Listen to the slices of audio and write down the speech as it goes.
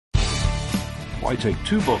Why take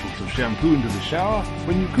 2 bottles of shampoo into the shower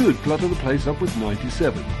when you could clutter the place up with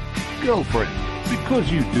 97? Girlfriend,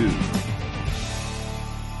 because you do.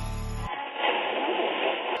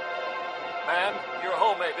 Ma'am, your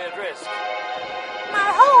home may be at risk.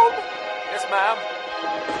 My home? Yes, ma'am.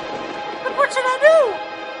 But what should I do?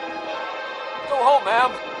 Go home,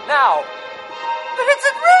 ma'am. Now. But it's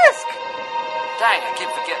at risk! Dang, I keep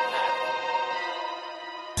forgetting that.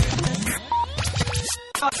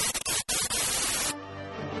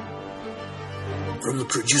 From the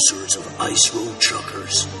producers of Ice Road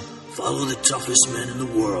Truckers, follow the toughest men in the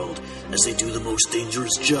world as they do the most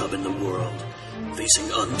dangerous job in the world,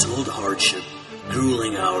 facing untold hardship,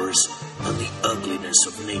 grueling hours, and the ugliness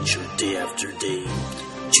of nature day after day.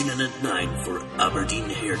 Tune in at 9 for Aberdeen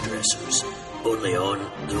Hairdressers, only on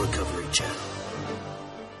the Recovery Channel.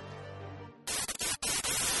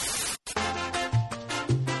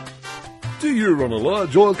 Do you run a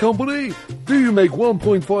large oil company? Do you make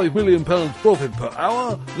 £1.5 million profit per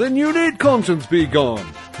hour? Then you need Conscience Be Gone.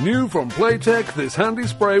 New from Playtech, this handy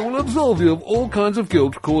spray will absolve you of all kinds of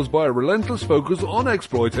guilt caused by a relentless focus on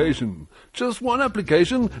exploitation. Just one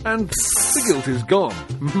application and the guilt is gone.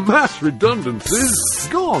 Mass redundancies,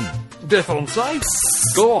 gone. Death on site,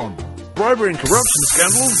 gone. Bribery and corruption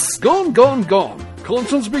scandals, gone, gone, gone.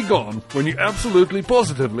 Conscience Be Gone when you absolutely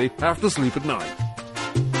positively have to sleep at night.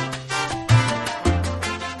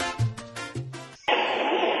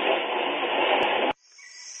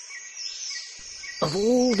 Of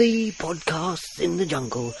all the podcasts in the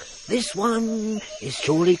jungle, this one is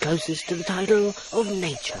surely closest to the title of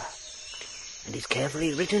Nature, and is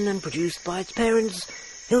carefully written and produced by its parents,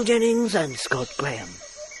 Hill Jennings and Scott Graham.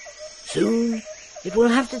 Soon, it will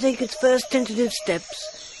have to take its first tentative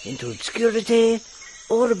steps into obscurity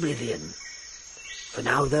or oblivion. For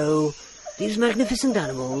now, though, these magnificent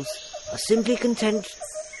animals are simply content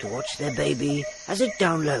to watch their baby as it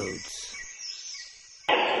downloads.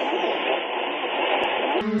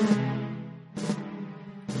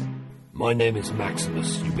 My name is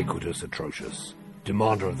Maximus Ubiquitous Atrocious,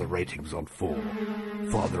 demander of the ratings on 4,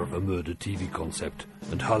 father of a murdered TV concept,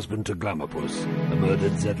 and husband to Glamourpuss, a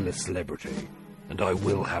murdered Z-list celebrity, and I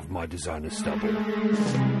will have my designer stubble.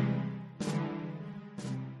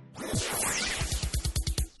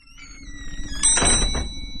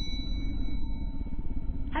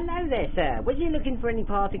 Hello there, sir. Was you looking for any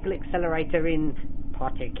particle accelerator in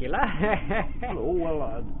particular? Hello, well,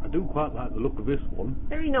 I do quite like the look of this one.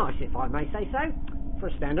 Very nice, if I may say so. For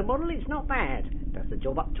a standard model, it's not bad. Does the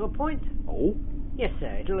job up to a point. Oh? Yes,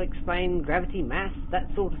 sir. It'll explain gravity, mass, that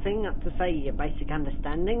sort of thing, up to, say, your basic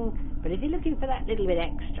understanding. But if you're looking for that little bit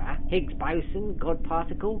extra, Higgs boson, God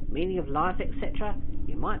particle, meaning of life, etc.,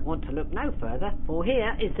 you might want to look no further, for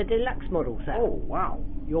here is the deluxe model, sir. Oh, wow.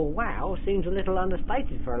 Your wow seems a little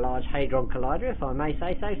understated for a large Hadron Collider, if I may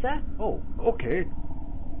say so, sir. Oh, okay.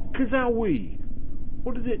 Kazowie.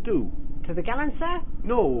 What does it do? To the gallon, sir?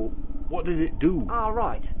 No, what does it do? Ah,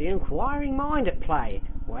 right. The inquiring mind at play.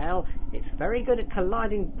 Well, it's very good at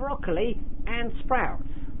colliding broccoli and sprouts.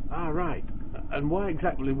 Ah, right. And why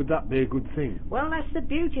exactly would that be a good thing? Well, that's the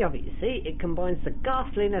beauty of it, you see. It combines the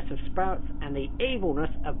ghastliness of sprouts and the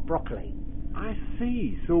evilness of broccoli. I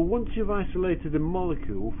see. So once you've isolated a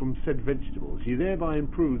molecule from said vegetables, you thereby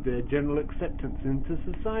improve their general acceptance into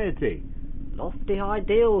society. Lofty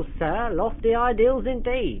ideals, sir. Lofty ideals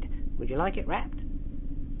indeed. Would you like it wrapped?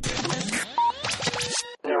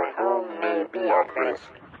 Your home may be at risk.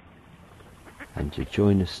 And you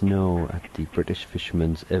join us now at the British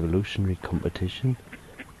Fishermen's Evolutionary Competition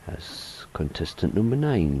as contestant number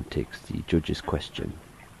 9 takes the judge's question.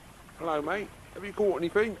 Hello, mate. Have you caught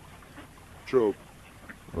anything? Chub.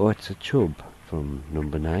 Oh, it's a chub from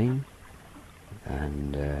number 9.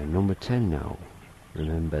 And number 10 now.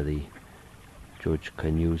 Remember, the judge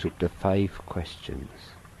can use up to 5 questions.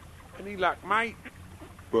 Any luck, mate?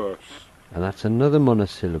 Bus. And that's another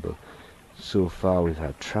monosyllable. So far we've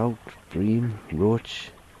had trout, bream, roach,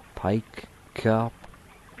 pike, carp,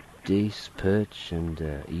 dace, perch and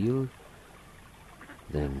eel.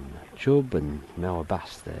 Then chub and now a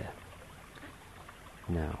bass there.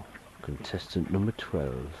 Now, contestant number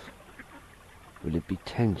 12. Will it be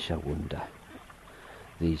tench, I wonder?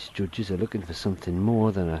 These judges are looking for something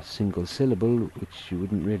more than a single syllable, which you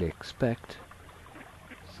wouldn't really expect.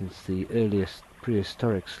 Since the earliest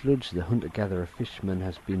prehistoric sludge, the hunter-gatherer fishman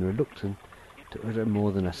has been reluctant to utter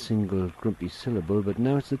more than a single grumpy syllable, but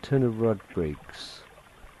now it's the turn of Rod Briggs.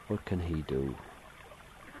 What can he do?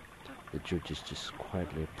 The judge is just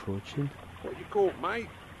quietly approaching. What you caught, mate?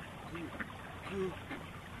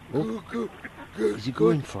 Oh, is he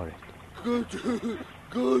going for it? Good,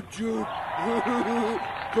 Jude.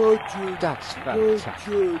 Gotcha. That's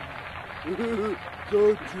fantastic.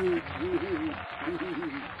 Gotcha.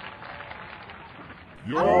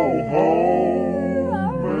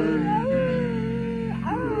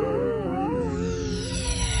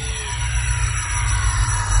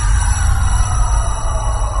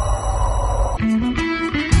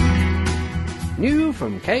 New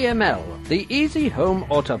from KML, the Easy Home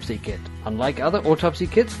Autopsy Kit. Unlike other autopsy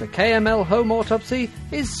kits, the KML Home Autopsy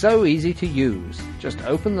is so easy to use. Just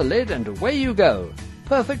open the lid and away you go.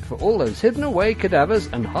 Perfect for all those hidden away cadavers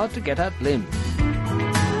and hard to get at limbs.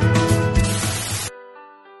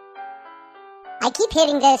 I keep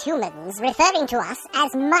hearing those humans referring to us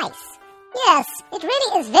as mice. Yes, it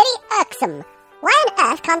really is very irksome. Why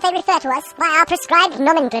on earth can't they refer to us by our prescribed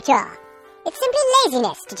nomenclature? It's simply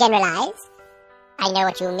laziness to generalize. I know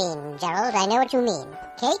what you mean, Gerald, I know what you mean.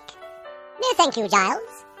 Cake? No thank you,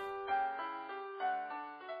 Giles.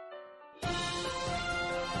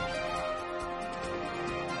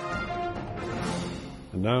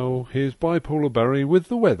 And now, here's Bipolar Barry with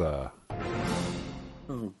the weather.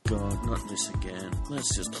 Oh God, not this again.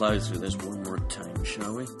 Let's just plough through this one more time,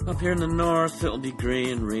 shall we? Up here in the north, it'll be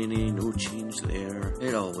grey and rainy, no change there.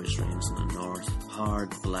 It always rains in the north.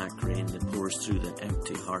 Hard, black rain that pours through the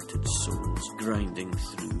empty-hearted souls, grinding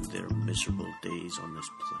through their miserable days on this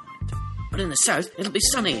planet. But in the south, it'll be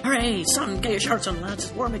sunny. Hooray! Sun, get your shorts on, lads.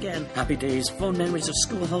 It's warm again. Happy days, fond memories of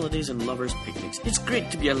school holidays and lovers' picnics. It's great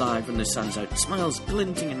to be alive when the sun's out. Smiles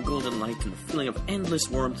glinting in golden light and a feeling of endless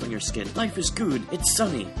warmth on your skin. Life is good. It's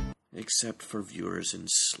sunny. Except for viewers in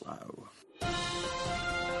Slough.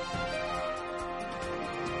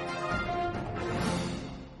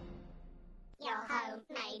 Your home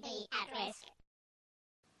may be at risk.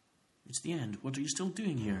 It's the end. What are you still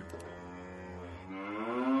doing here?